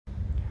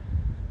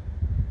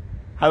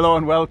Hello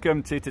and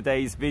welcome to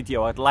today's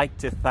video. I'd like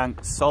to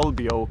thank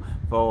Solbio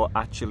for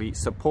actually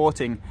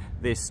supporting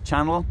this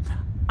channel.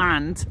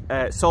 And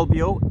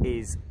Solbio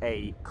is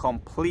a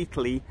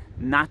completely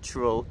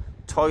natural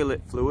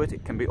toilet fluid.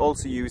 It can be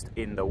also used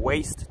in the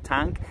waste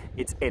tank.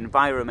 It's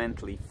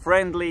environmentally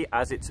friendly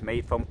as it's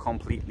made from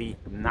completely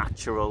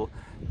natural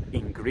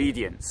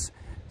ingredients.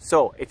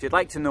 So if you'd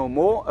like to know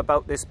more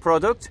about this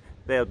product,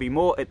 there'll be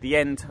more at the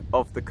end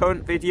of the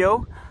current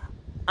video,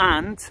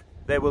 and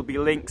there will be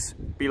links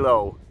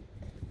below.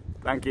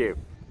 Thank you.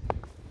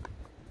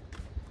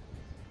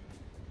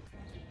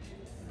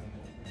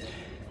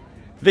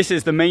 This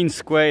is the main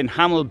square in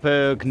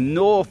Hammelburg,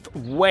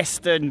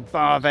 northwestern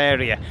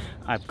Bavaria.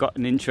 I've got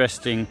an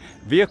interesting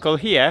vehicle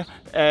here.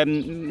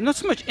 Not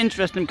so much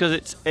interesting because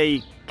it's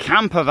a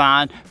camper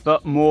van,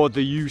 but more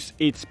the use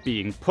it's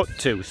being put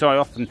to. So I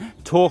often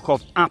talk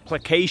of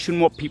application,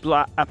 what people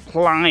are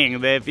applying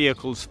their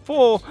vehicles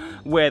for,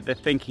 where they're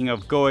thinking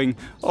of going,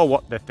 or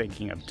what they're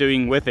thinking of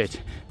doing with it.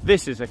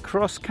 This is a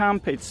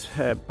Crosscamp. It's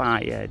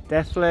by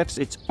Dethleffs.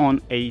 It's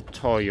on a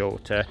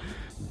Toyota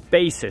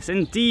basis.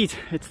 Indeed,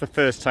 it's the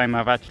first time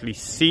I've actually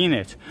seen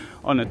it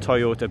on a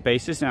Toyota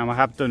basis. Now, I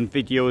have done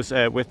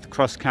videos with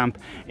Crosscamp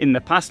in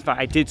the past, but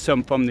I did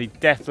some from the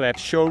Dethleffs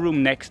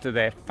showroom next to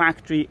their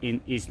factory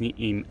in Izny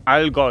im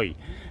Allgäu.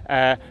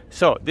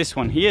 So this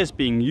one here is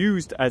being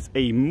used as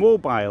a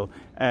mobile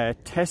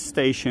test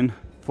station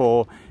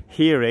for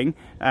hearing,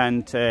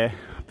 and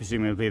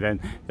presumably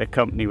then the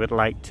company would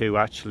like to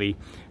actually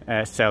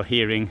sell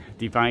hearing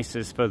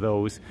devices for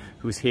those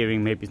whose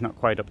hearing maybe is not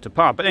quite up to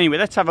par. But anyway,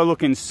 let's have a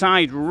look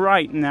inside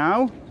right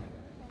now.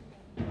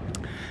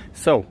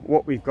 So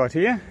what we've got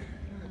here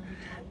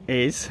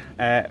is,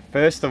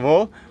 first of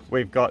all,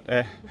 we've got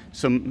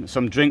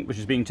some drink which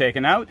is being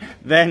taken out.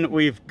 Then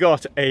we've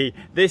got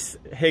this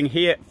thing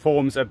here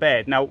forms a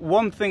bed. Now,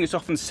 one thing that's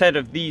often said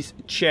of these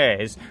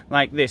chairs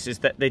like this is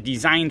that they're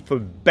designed for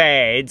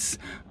beds,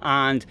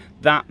 and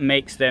that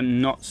makes them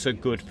not so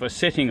good for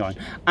sitting on.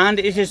 And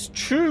it is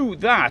true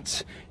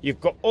that you've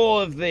got all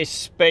of this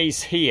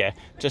space here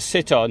to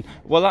sit on.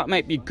 Well, that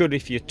might be good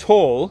if you're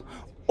tall,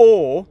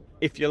 or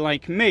if you're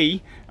like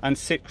me and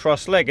sit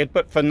cross-legged,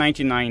 but for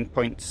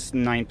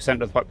 99.9% of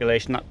the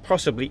population, that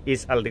possibly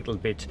is a little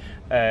bit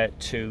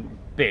too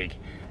big.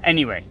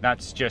 Anyway,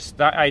 that's just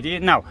that idea.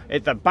 Now,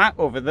 at the back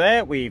over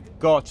there, we've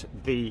got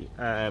the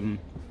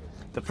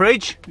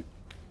fridge,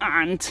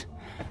 and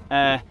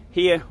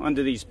here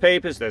under these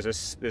papers,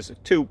 there's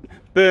two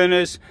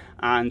burners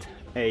and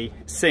a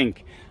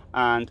sink,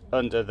 and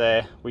under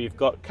there we've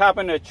got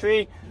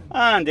cabinetry,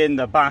 and in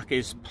the back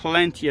is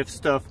plenty of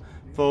stuff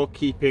for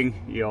keeping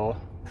your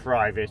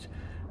private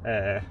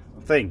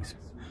things.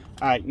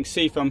 You can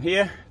see from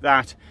here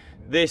that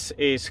this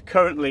is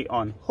currently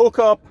on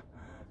hookup,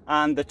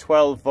 and the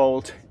 12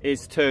 volt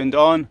is turned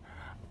on,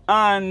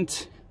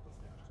 and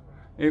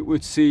it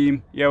would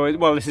seem, yeah,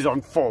 well, this is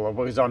on full,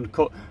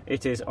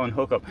 it is on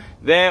hookup.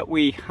 There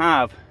we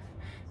have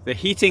the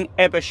heating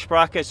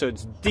Ebersprache, so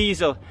it's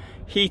diesel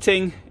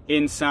heating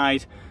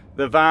inside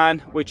the van,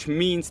 which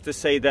means to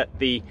say that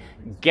the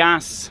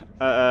gas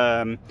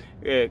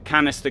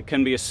canister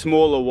can be a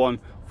smaller one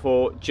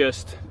for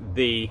just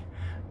the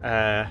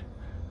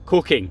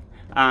cooking,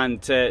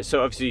 and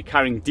so obviously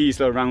carrying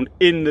diesel around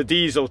in the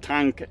diesel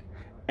tank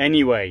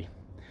anyway.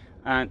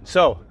 And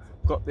so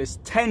got this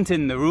tent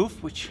in the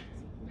roof,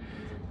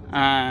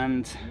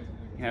 and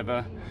you have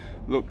a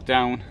look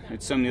down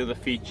at some of the other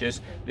features.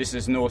 This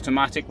is an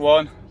automatic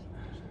one,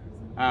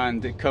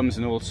 and it comes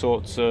in all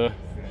sorts of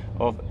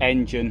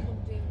engine.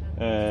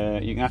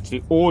 You can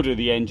actually order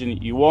the engine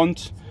that you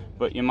want,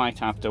 but you might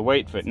have to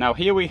wait for it. Now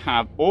here we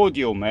have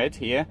AudioMed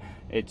here.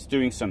 It's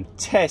doing some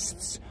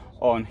tests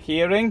on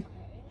hearing,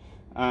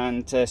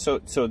 and so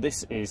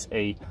this is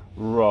a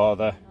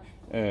rather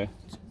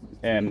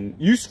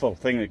useful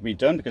thing that we've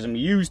done, because I'm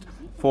used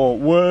for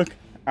work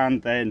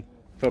and then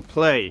for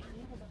play.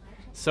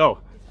 So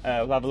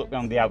we'll have a look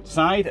around the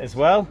outside as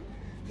well.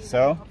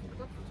 So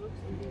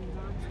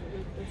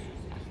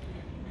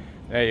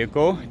there you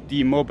go,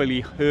 die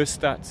Mobil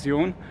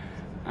Hörstation,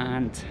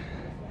 and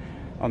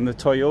on the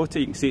Toyota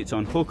you can see it's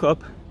on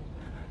hookup,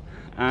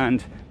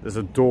 and there's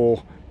a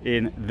door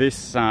in this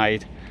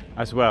side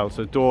as well.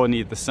 So door on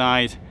either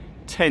side,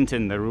 tent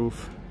in the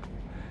roof,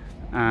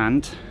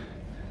 and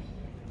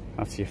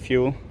that's your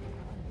fuel.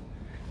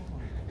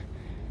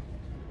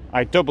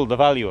 I doubled the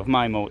value of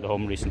my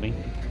motorhome recently.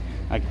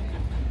 I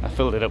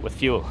filled it up with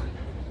fuel.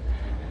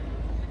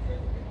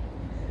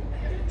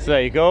 So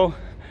there you go.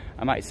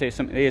 I might say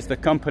something. Here's the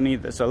company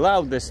that's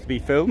allowed this to be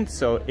filmed.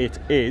 So it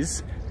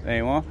is, there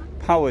you are,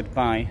 powered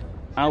by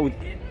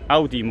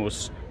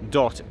Audimus.eu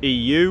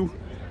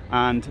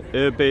and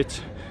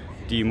Orbit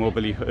die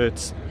Mobil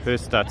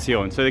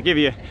Hörstation. So they give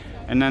you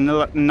an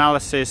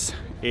analysis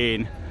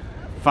in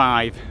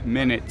 5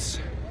 minutes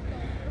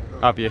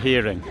of your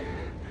hearing.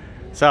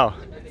 So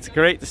it's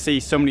great to see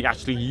somebody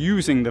actually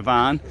using the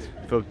van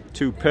for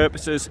two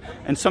purposes.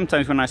 And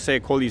sometimes when I say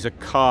call these a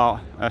car,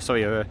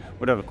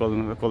 whatever,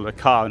 call it a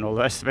car and all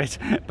the rest of it.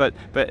 But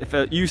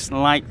for use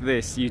like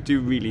this, you do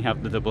really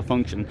have the double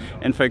function.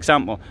 And for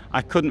example,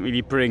 I couldn't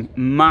really bring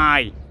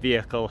my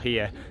vehicle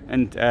here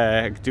and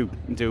do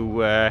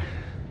a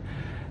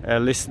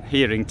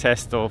hearing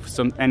test or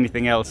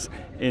anything else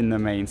in the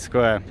main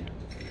square.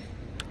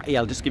 Yeah,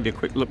 I'll just give you a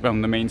quick look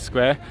around the main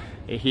square.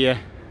 Here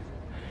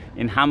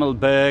in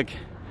Hammelberg,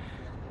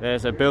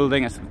 there's a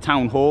building, it's the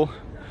town hall.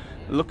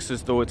 It looks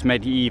as though it's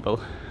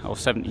medieval, or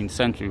 17th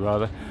century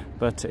rather,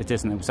 but it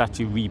isn't. It was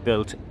actually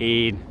rebuilt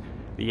in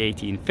the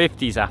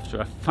 1850s after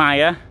a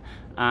fire,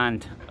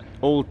 and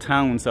old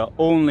towns are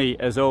only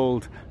as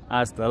old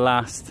as the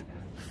last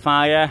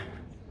fire.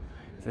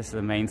 This is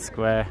the main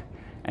square.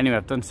 Anyway,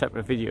 I've done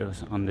separate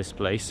videos on this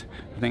place.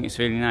 I think it's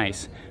really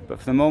nice. But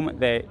for the moment,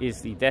 there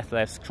is the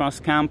Dethleffs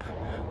Crosscamp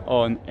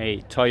on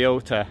a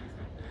Toyota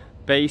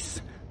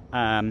base.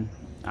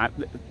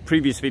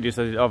 Previous videos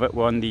I did of it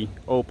were on the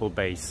Opel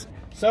base.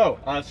 So,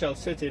 I shall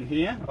sit in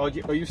here, or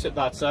you sit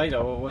that side,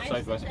 or what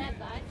side was it? I sit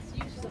that side,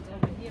 you sit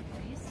over here,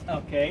 please.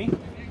 Okay.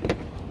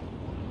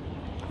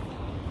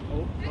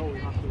 Oh, no, we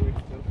have to wait.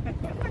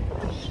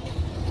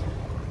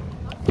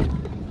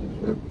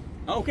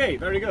 Okay,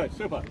 very good,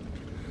 super.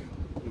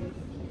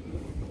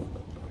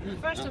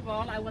 First of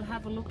all, I will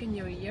have a look in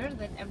your ear,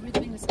 that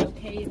everything is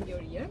okay in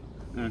your ear.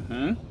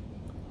 Mm-hmm.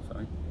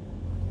 Sorry.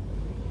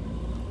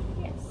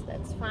 Yes,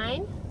 that's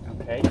fine.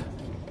 Okay.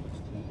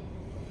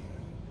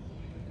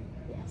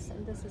 Yes,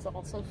 and this is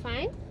also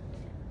fine.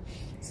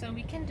 So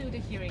we can do the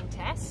hearing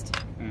test.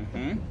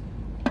 Mm-hmm.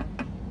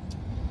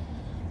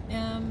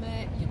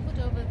 You put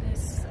over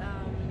this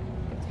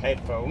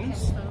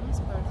Headphones. Headphones,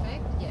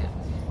 perfect, yeah.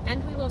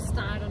 And we will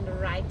start on the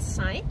right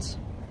side.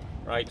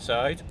 Right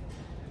side.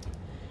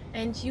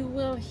 And you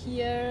will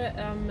hear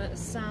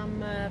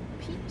some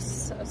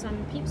peeps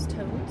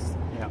tones.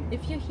 Yeah.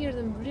 If you hear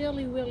them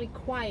really, really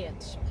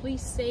quiet,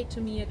 please say to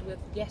me it with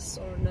yes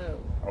or no.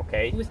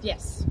 Okay. With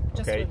yes,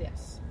 just Okay. with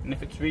yes. And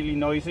if it's really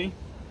noisy?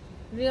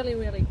 Really,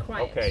 really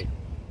quiet. Okay.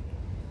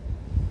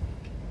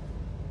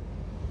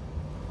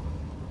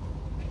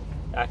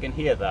 I can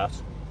hear that.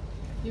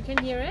 You can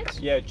hear it?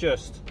 Yeah,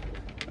 just.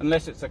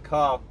 Unless it's a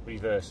car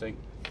reversing.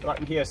 But I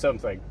can hear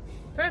something.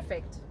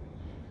 Perfect.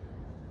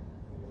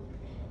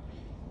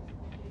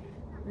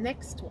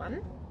 Next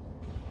one.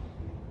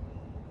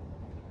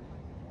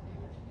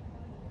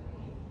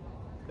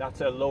 That's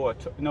a lower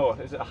tone. No,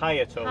 is it a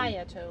higher tone?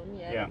 Higher tone,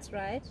 yeah, that's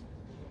right.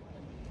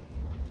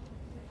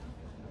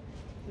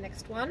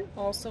 Next one,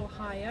 also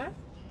higher.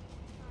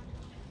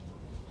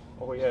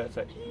 Oh yeah, it's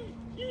a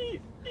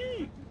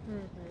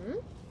Mm-hmm.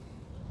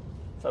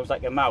 Sounds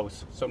like a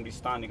mouse. Somebody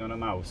standing on a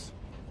mouse.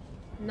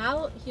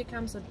 Now here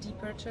comes a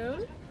deeper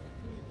tone.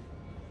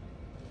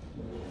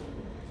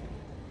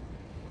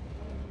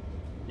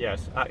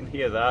 Yes, I can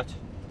hear that.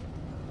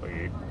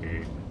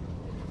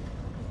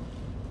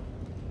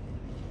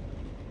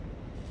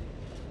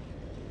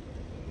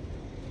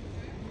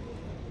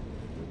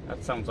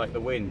 That sounds like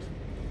the wind.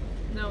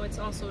 No, it's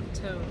also the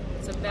tone.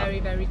 It's a very,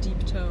 very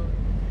deep tone.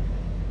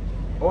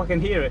 Oh, I can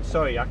hear it.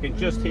 Sorry, I can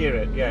just hear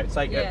it. Yeah, it's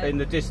like Yeah. in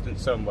the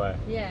distance somewhere.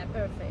 Yeah,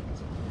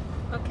 perfect.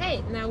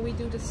 Okay, now we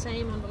do the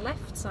same on the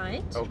left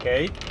side.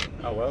 Okay.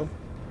 Oh well.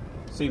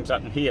 Seems I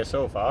can hear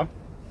so far.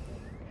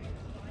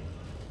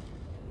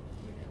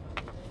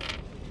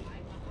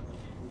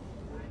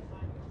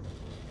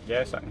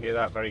 Yes, I can hear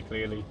that very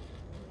clearly.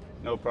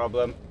 No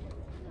problem.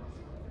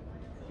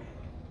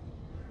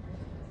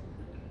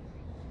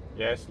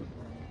 Yes,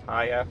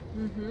 higher.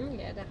 Mm-hmm,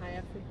 yeah, the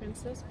higher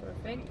frequencies,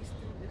 perfect.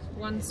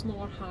 Once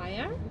more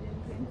higher.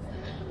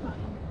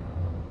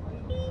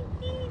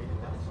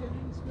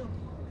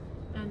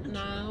 And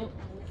now,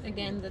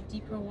 again, the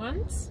deeper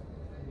ones.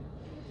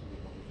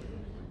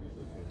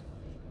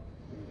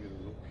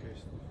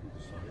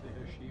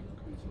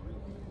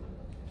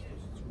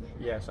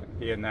 Yes, I can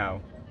hear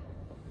now.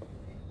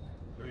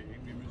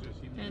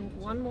 And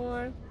one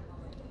more.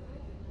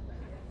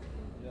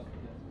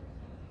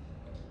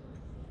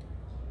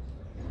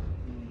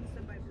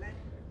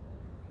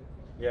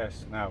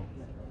 Yes, now.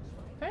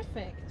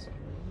 Perfect.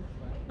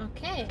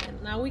 Okay,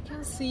 and now we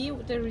can see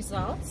the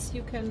results.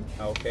 You can.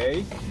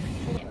 Okay.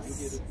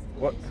 Yes.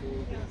 What?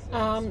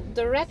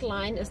 The red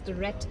line is the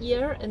red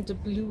ear and the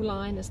blue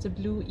line is the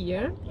blue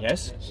ear.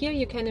 Yes. Here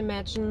you can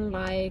imagine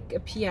like a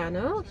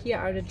piano. Here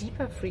are the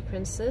deeper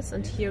frequencies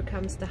and here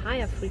comes the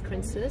higher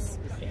frequencies.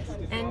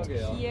 And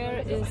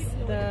here is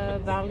the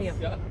volume.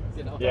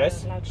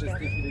 Yes.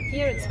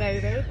 Here it's very,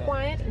 very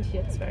quiet and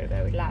here it's very,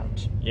 very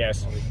loud.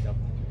 Yes.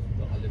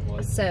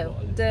 So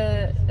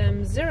the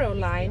zero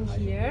line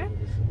here,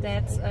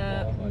 that's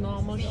a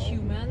normal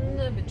human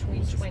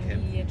between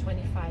 20 and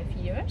 25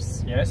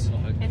 years. Yes.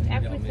 And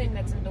everything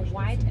that's in the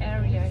white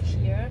area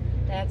here,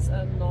 that's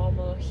a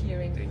normal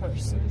hearing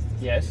person.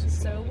 Yes.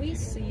 So we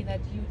see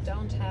that you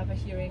don't have a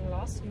hearing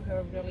loss. You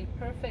hear really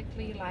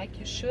perfectly like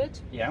you should.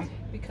 Yeah.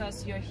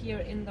 Because you're here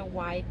in the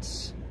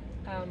white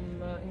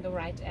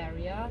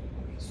area.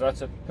 So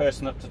that's a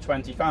person up to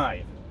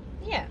 25.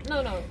 Yeah,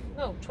 no.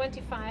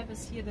 25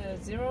 is here the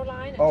zero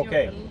line, and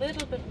Okay. you're a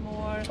little bit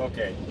more.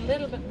 Okay. A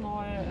little bit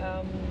more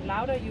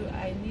louder.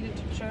 I needed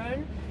to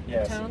turn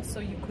Yes. the tones so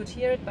you could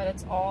hear it, but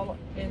it's all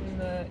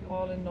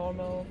in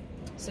normal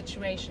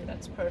situation.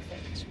 That's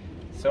perfect.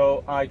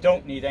 So I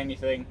don't need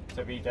anything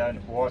to be done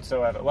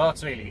whatsoever. Well,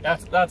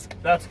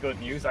 that's good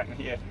news. I can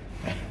hear.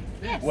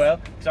 Yes. Well,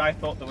 because I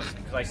thought there was,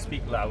 because I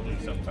speak loudly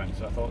sometimes,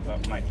 so I thought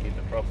that might be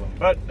the problem.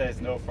 But there's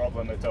no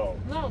problem at all.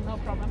 No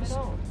problem at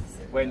all.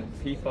 When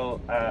people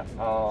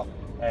are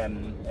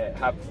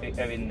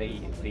in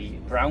the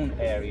brown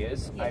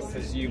areas, Yes. I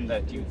presume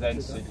that you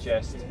then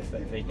suggest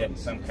that they get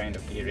some kind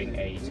of hearing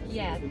aid.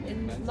 Yeah,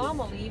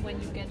 normally when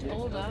you get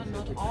older,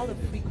 not all the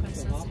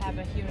frequencies have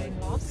a hearing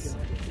loss.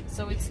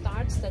 So it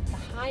starts that the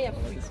higher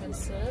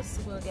frequencies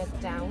will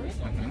get down,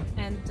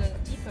 and the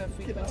deeper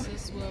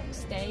frequencies will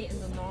stay in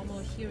the normal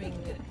hearing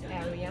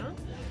area.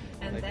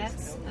 And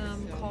that's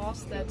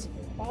caused that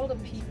all the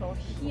people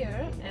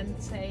hear and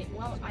say,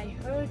 well, I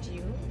heard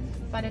you,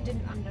 but I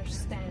didn't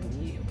understand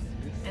you.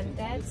 And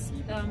that's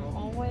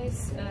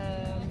always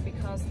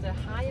because the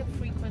higher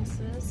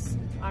frequencies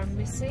are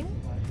missing,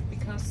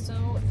 because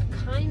so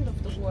kind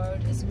of the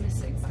word is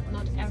missing, but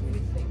not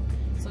everything.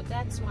 So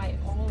that's why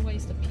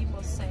always the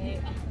people say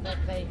that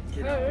they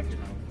heard,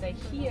 they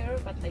hear,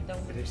 but they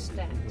don't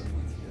understand.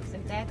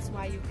 And that's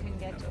why you can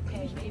get,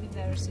 okay, maybe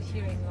there's a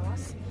hearing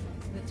loss,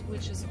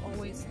 which is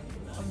always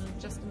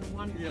just in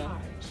one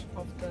part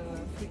of the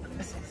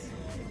frequencies.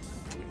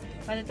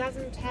 But it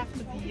doesn't have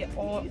to be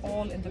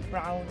all in the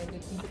brown, in the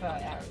deeper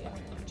area.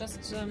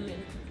 Just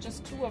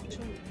two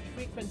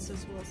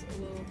frequencies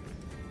will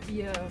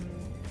be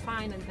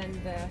fine, and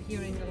then the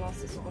hearing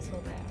loss is also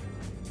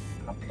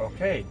there.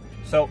 Okay,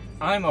 so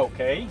I'm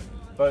okay,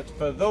 but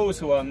for those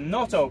who are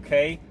not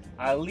okay,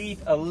 I'll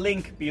leave a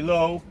link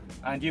below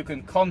and you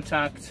can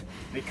contact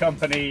the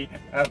company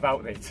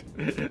about it.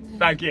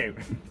 Thank you.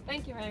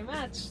 Thank you very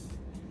much.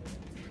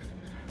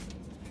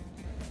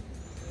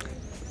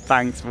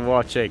 Thanks for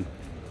watching.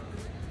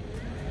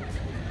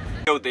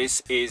 So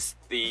this is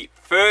the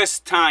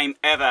first time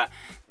ever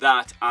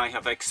that I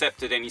have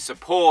accepted any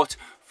support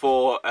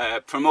for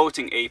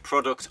promoting a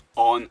product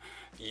on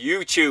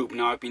YouTube.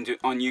 Now I've been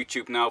on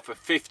YouTube now for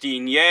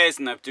 15 years,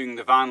 and I've been doing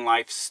the van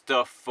life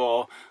stuff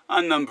for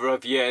a number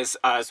of years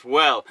as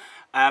well.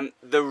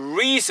 The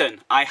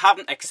reason I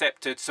haven't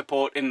accepted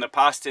support in the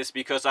past is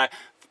because I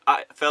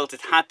felt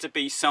it had to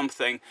be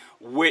something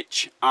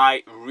which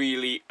I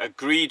really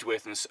agreed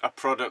with, and a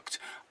product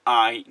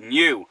I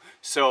knew.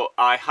 So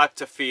I had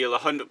to feel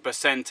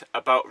 100%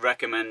 about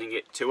recommending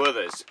it to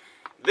others.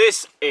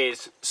 This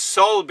is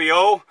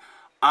Solbio,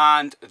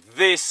 and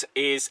this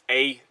is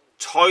a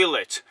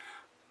toilet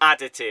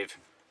additive.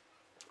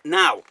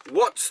 Now,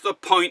 what's the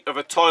point of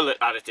a toilet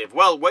additive?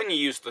 Well, when you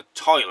use the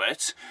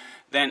toilet,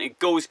 then it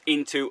goes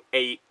into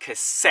a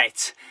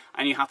cassette,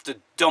 and you have to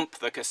dump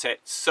the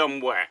cassette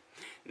somewhere.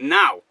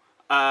 Now,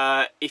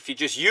 if you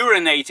just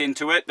urinate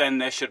into it, then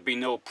there should be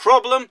no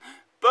problem.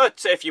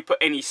 But if you put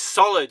any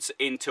solids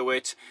into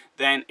it,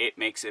 then it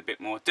makes it a bit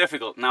more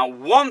difficult. Now,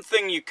 one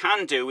thing you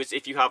can do is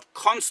if you have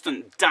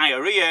constant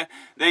diarrhea,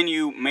 then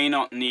you may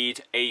not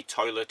need a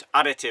toilet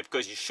additive,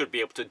 because you should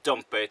be able to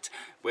dump it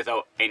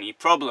without any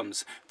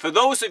problems. For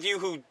those of you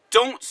who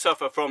don't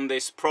suffer from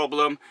this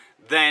problem,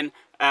 then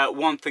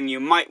one thing you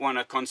might want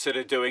to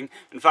consider doing,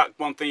 in fact,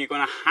 one thing you're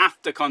going to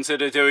have to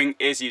consider doing,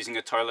 is using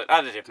a toilet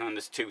additive. Now,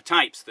 there's two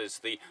types. There's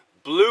the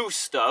blue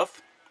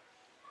stuff,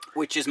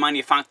 which is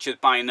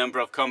manufactured by a number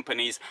of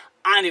companies,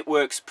 and it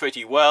works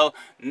pretty well.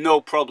 No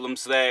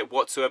problems there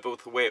whatsoever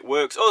with the way it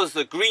works. Oh, there's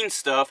the green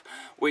stuff,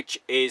 which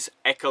is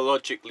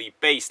ecologically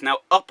based. Now,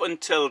 up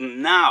until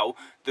now,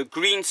 the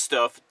green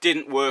stuff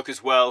didn't work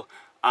as well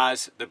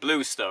as the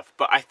blue stuff.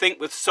 But I think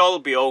with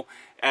Solbio,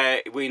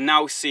 we're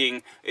now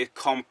seeing a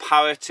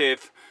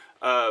comparative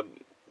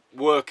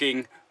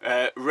working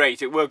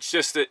rate. It works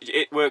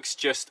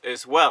just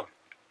as well.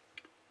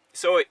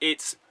 So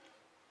it's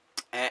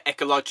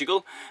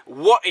ecological.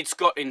 What it's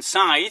got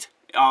inside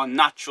are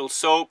natural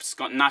soaps, it's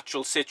got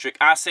natural citric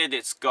acid,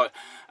 it's got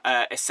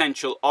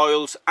essential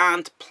oils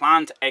and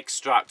plant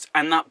extracts,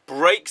 and that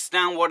breaks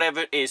down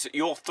whatever it is that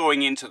you're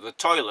throwing into the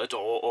toilet,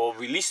 or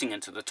releasing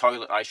into the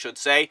toilet, I should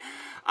say.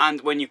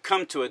 And when you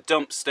come to a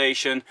dump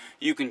station,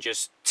 you can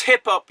just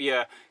tip up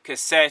your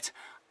cassette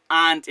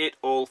and it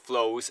all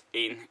flows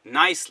in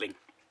nicely.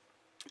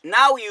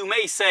 Now you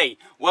may say,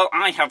 well,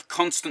 I have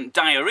constant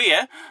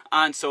diarrhea,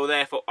 and so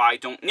therefore I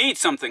don't need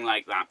something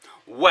like that.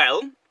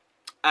 Well,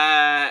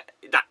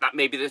 that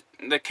may be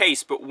the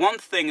case, but one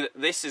thing that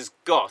this has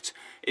got,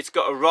 it's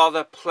got a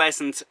rather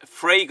pleasant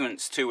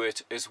fragrance to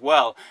it as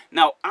well.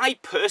 Now, I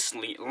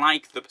personally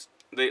like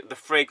the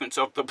fragrance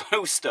of the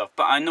blue stuff,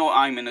 but I know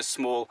I'm in a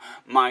small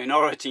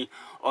minority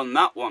on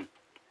that one.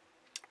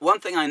 One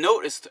thing I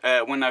noticed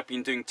when I've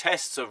been doing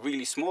tests of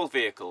really small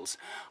vehicles,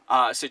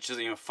 such as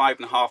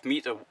 5.5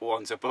 meter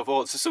ones above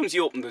all, so as soon as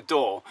you open the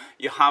door,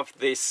 you have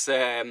this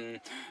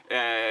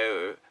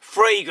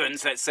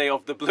fragrance, let's say,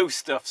 of the blue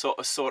stuff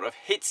sort of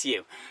hits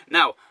you.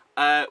 Now,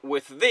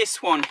 with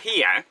this one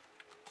here,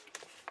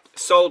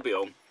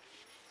 Solbio,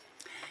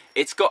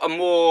 it's got a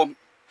more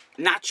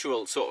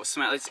natural sort of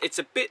smell. It's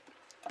a bit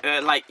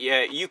like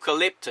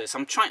eucalyptus.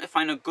 I'm trying to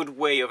find a good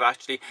way of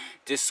actually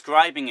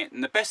describing it,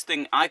 and the best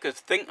thing I could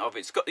think of,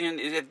 it's got, you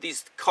know,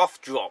 these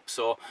cough drops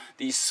or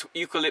these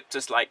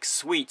eucalyptus like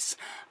sweets,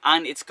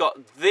 and it's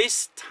got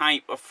this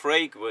type of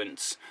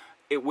fragrance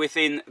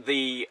within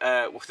the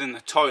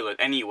toilet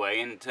anyway.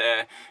 And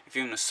if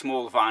you're in a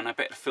small van, I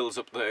bet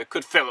it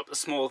could fill up the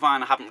small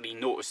van. I haven't really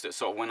noticed it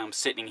sort of when I'm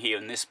sitting here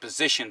in this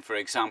position, for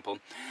example,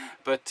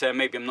 but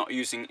maybe I'm not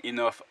using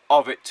enough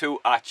of it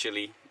to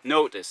actually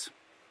notice.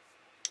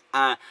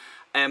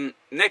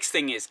 Next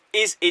thing is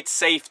it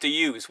safe to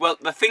use? Well,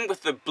 the thing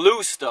with the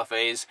blue stuff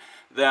is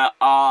there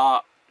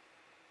are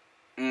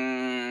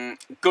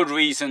good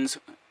reasons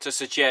to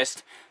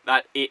suggest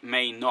that it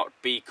may not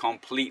be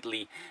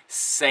completely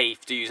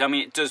safe to use. I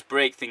mean, it does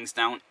break things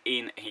down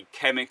in a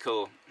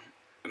chemical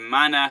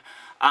manner.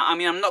 I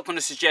mean, I'm not going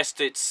to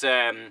suggest it's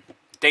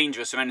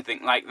dangerous or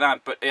anything like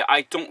that, but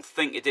I don't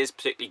think it is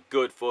particularly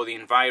good for the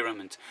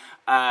environment.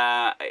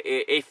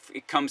 If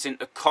it comes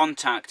into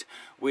contact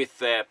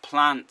with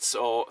plants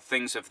or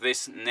things of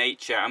this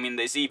nature, I mean,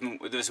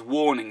 there's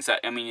warnings that,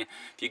 I mean,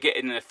 if you get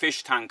it in a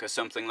fish tank or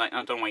something like that,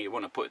 I don't know why you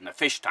want to put it in a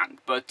fish tank,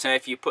 but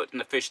if you put it in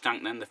the fish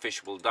tank, then the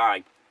fish will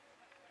die.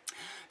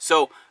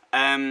 So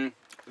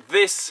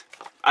this,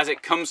 as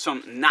it comes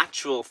from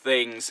natural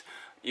things,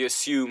 you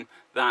assume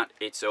that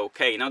it's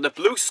okay. Now the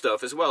blue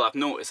stuff as well, I've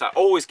noticed I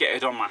always get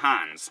it on my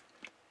hands.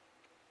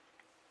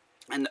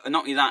 And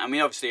not only that, I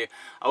mean, obviously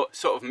I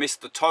sort of miss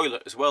the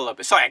toilet as well.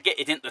 Sorry, I get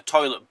it into the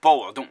toilet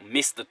bowl. I don't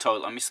miss the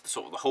toilet, I miss the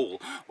sort of the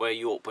hole where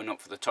you open up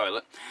for the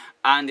toilet.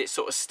 And it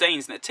sort of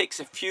stains, and it takes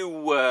a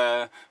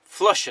few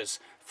flushes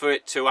for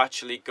it to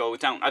actually go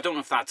down. I don't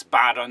know if that's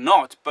bad or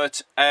not,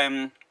 but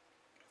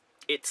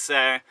it's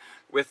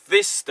with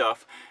this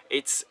stuff,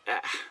 it's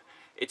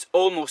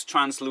almost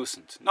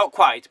translucent. Not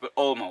quite, but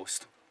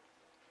almost.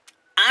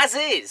 As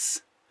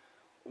is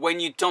when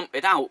you dump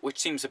it out, which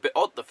seems a bit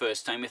odd the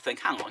first time. You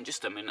think, hang on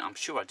just a minute, I'm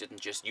sure I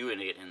didn't just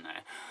urinate in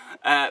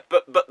there.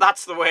 But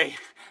that's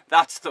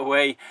the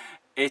way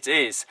it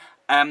is.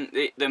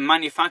 The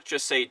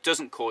manufacturers say it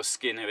doesn't cause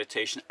skin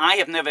irritation. I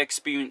have never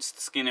experienced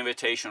skin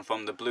irritation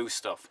from the blue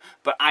stuff,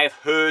 but I have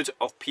heard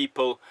of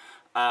people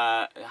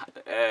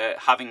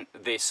having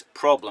this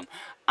problem.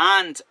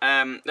 And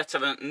let's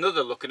have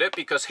another look at it,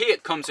 because here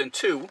it comes in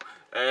two.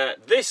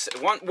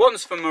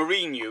 One's for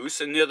marine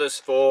use and the other's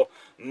for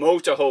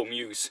motorhome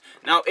use.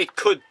 Now it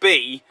could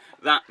be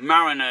that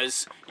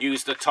mariners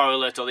use the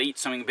toilet or they eat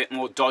something a bit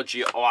more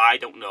dodgy, or I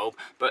don't know,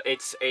 but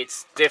it's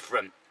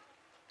different.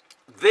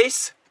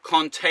 This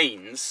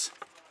contains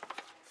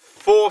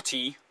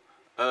 40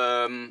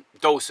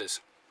 doses,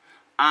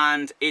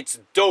 and it's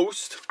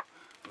dosed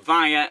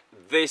via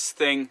this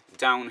thing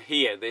down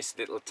here, this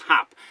little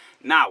tap.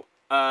 Now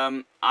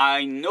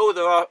I know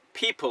there are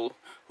people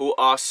who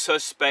are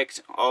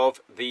suspect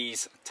of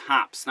these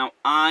taps. Now,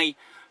 I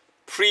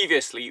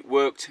previously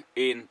worked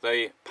in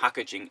the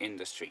packaging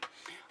industry,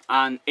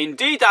 and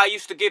indeed I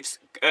used to give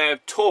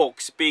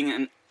talks being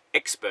an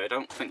expert. I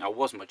don't think I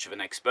was much of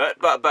an expert,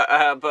 but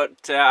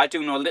I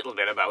do know a little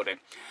bit about it.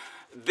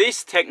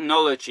 This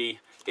technology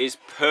is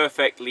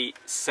perfectly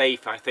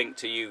safe, I think,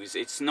 to use.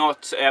 It's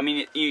not, I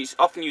mean, it's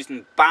often used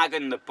in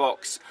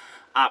bag-in-the-box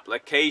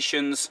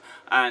applications,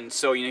 and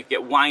so you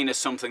get wine or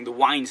something, the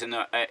wine's in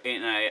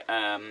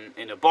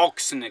a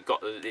box, and it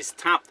got this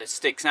tap that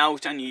sticks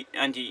out, and you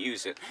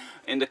use it.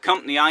 In the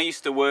company I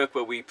used to work,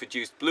 where we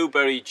produced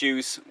blueberry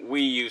juice, we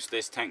used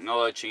this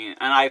technology,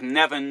 and I've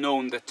never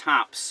known the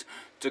taps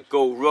to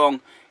go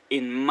wrong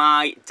in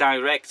my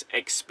direct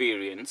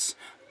experience.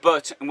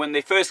 But when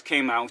they first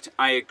came out,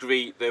 I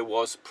agree there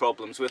was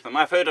problems with them.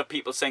 I've heard of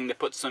people saying they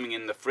put something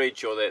in the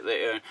fridge or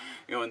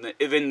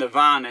in the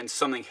van and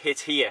something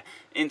hit here.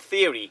 In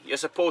theory, you're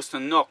supposed to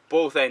knock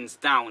both ends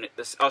down at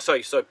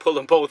the pull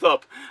them both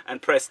up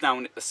and press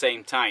down at the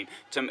same time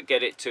to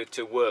get it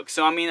to work.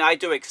 So I mean, I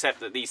do accept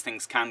that these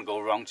things can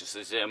go wrong. Just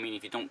as, I mean,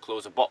 if you don't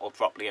close a bottle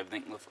properly,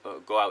 everything will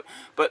go out.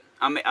 But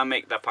I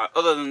make that part.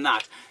 Other than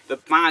that, the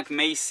bag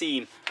may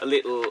seem a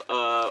little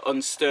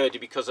unsturdy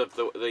because of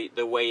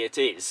the way it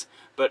is.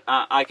 But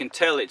I can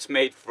tell it's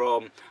made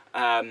from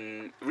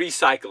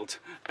recycled.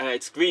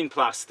 It's green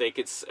plastic.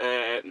 It's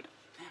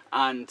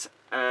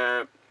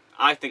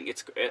I think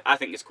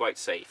it's quite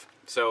safe.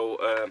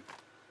 So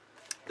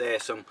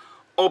there's some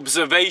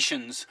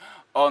observations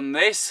on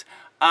this,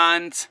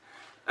 and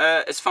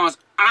as far as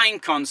I'm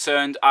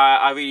concerned,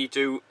 I really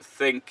do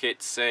think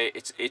it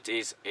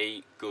is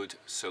a good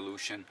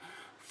solution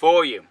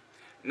for you.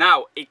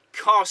 Now, it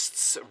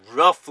costs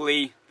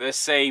roughly the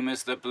same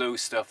as the blue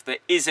stuff. There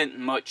isn't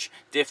much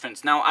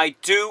difference. Now, I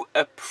do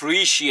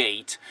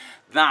appreciate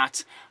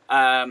that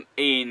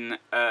if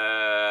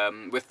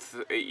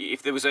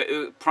there was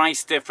a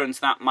price difference,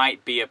 that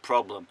might be a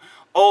problem.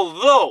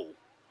 Although,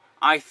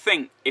 I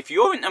think if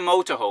you're into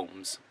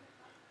motorhomes,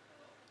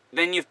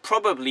 then you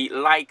probably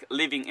like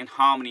living in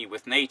harmony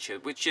with nature,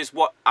 which is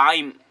what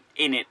I'm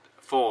in it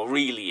for,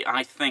 really.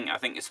 I think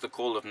it's the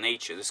call of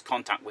nature, this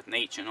contact with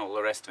nature and all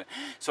the rest of it.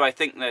 So I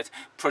think that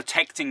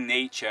protecting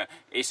nature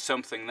is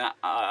something that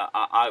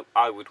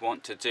I would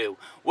want to do.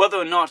 Whether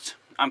or not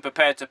I'm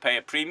prepared to pay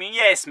a premium,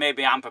 yes,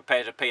 maybe I'm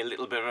prepared to pay a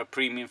little bit of a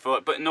premium for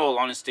it, but in all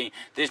honesty,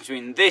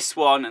 between this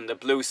one and the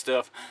blue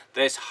stuff,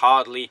 there's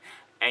hardly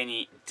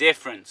any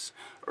difference.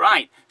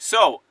 Right,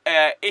 so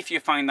if you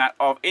find that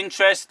of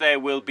interest, there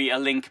will be a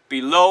link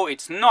below.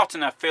 It's not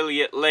an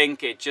affiliate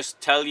link, it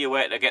just tells you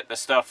where to get the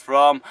stuff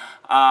from.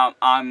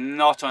 I'm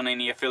not on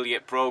any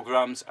affiliate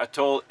programs at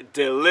all,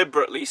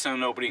 deliberately, so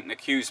nobody can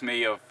accuse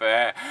me of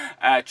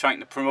trying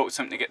to promote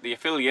something to get the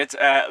affiliate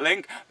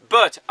link.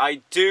 But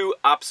I do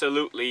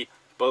absolutely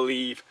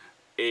believe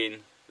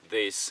in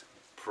this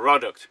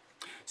product.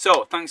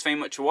 So, thanks very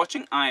much for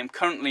watching. I am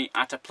currently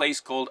at a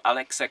place called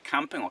Alexa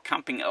Camping, or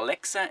Camping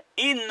Alexa,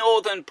 in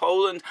northern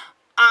Poland,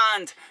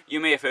 and you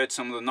may have heard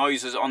some of the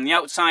noises on the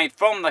outside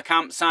from the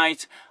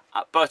campsite,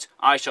 but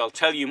I shall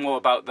tell you more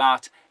about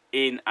that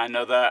in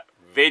another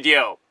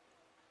video.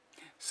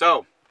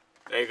 So,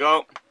 there you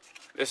go.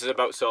 This is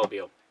about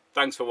Solbio.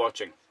 Thanks for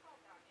watching.